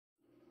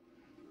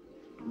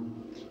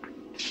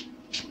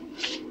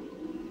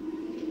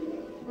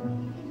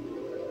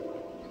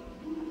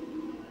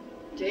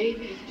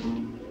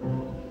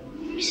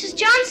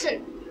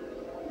Listen,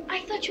 I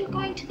thought you were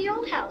going to the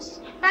old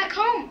house, back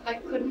home. I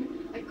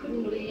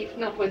couldn't leave,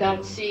 not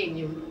without seeing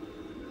you.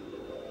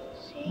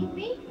 Seeing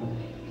me?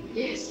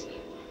 Yes.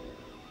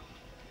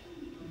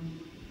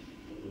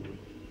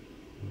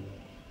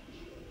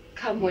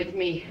 Come with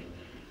me.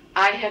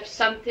 I have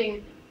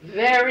something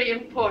very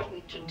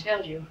important to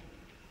tell you.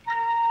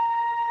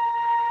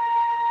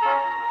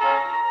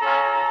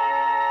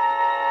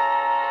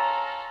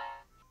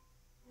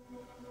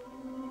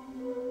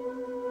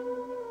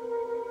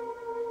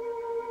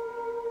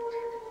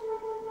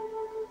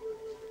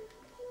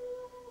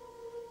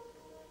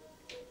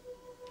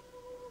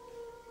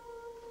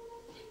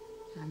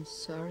 I'm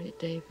sorry,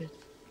 David.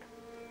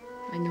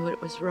 I knew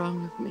it was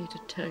wrong of me to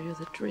tell you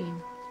the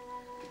dream,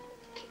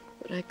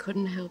 but I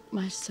couldn't help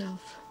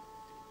myself.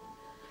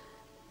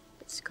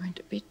 It's going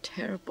to be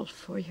terrible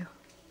for you,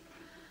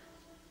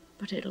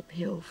 but it'll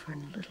be over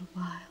in a little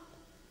while.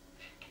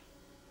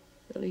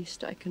 The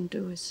least I can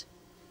do is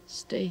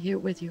stay here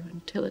with you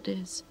until it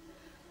is.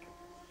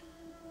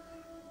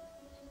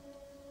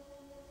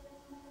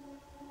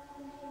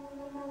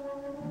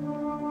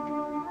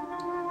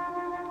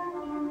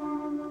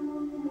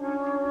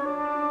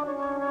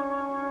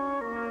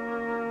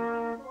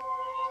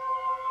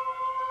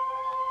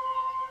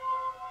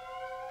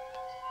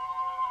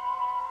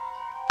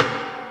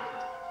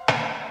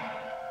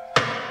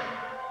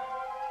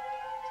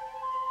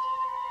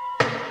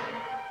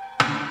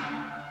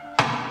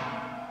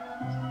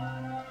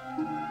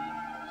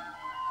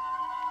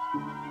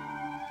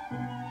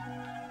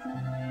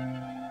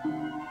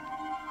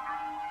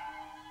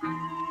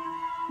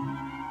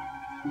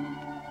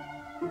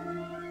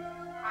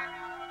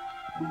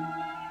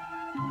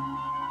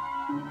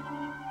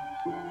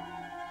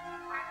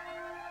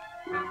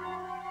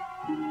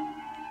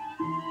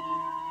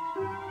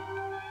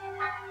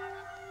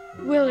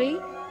 Willie,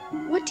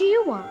 what do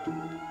you want?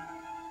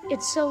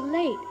 It's so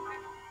late.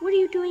 What are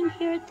you doing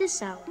here at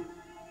this hour?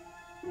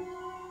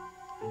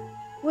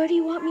 Where do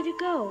you want me to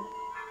go?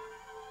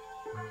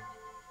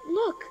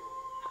 Look,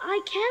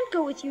 I can't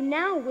go with you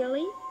now,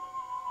 Willie.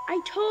 I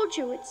told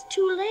you it's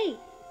too late.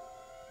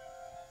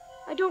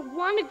 I don't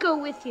want to go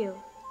with you.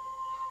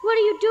 What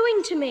are you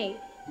doing to me?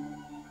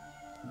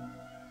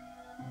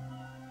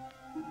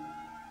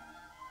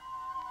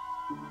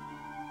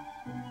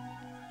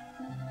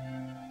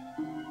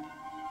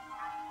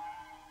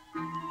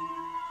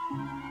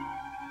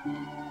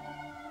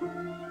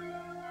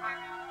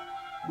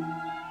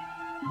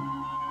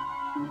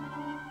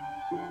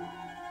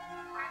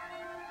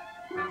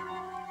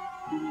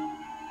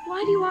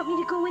 Why do you want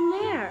me to go in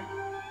there?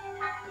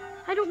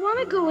 I don't want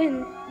to go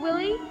in,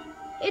 Willie.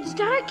 It's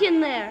dark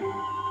in there.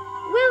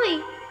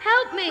 Willie,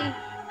 help me.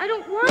 I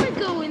don't want to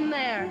go in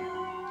there.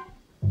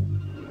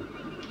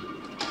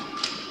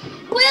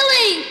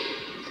 Willie!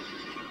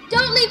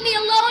 Don't leave me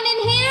alone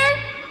in here!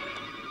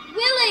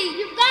 Willie,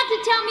 you've got to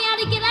tell me how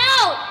to get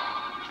out!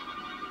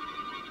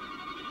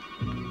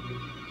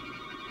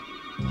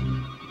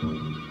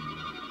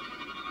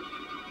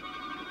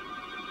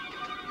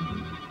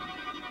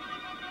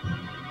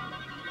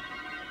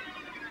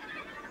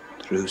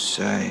 Through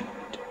sight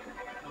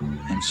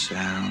and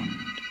sound,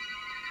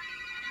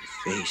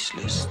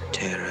 faceless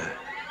terror,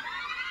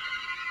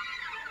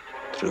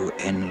 through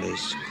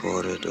endless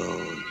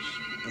corridors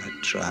by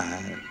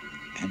trial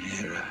and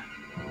error.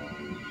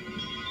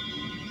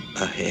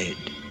 Ahead,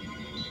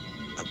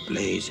 a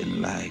blazing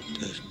light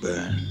does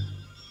burn,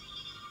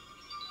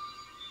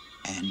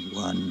 and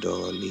one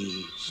door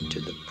leads to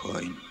the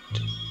point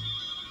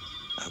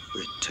of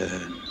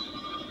return.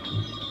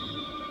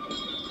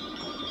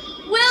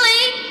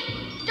 Willie!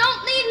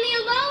 Don't leave me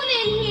alone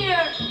in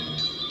here!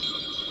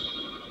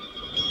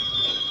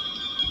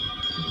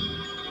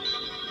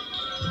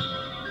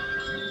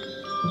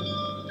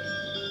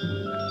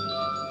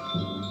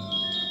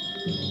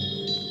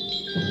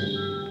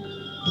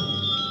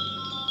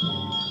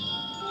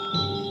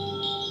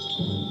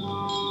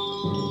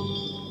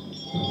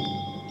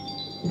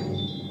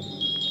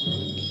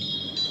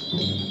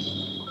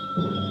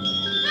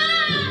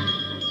 Ah!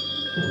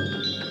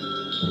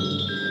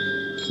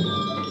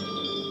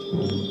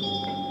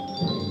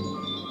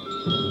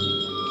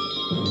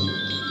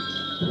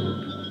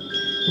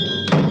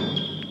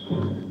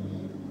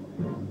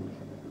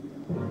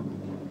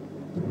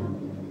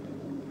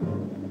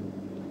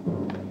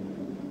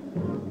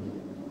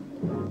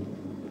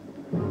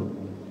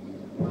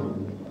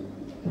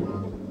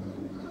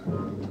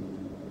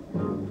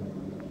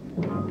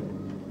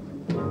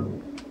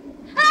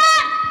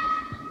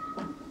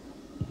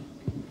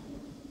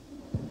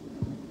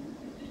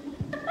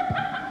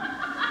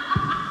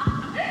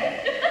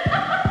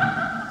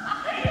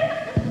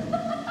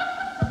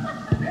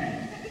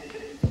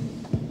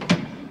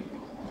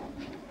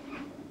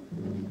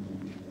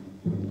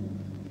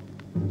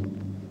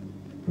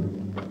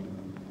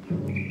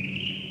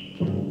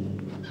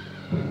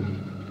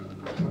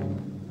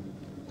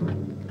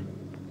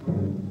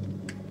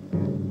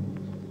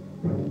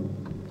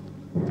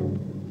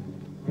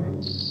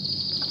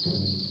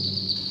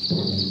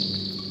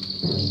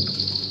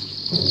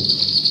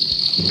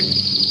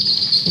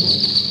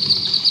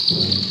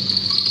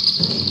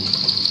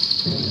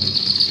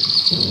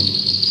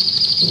 Willie!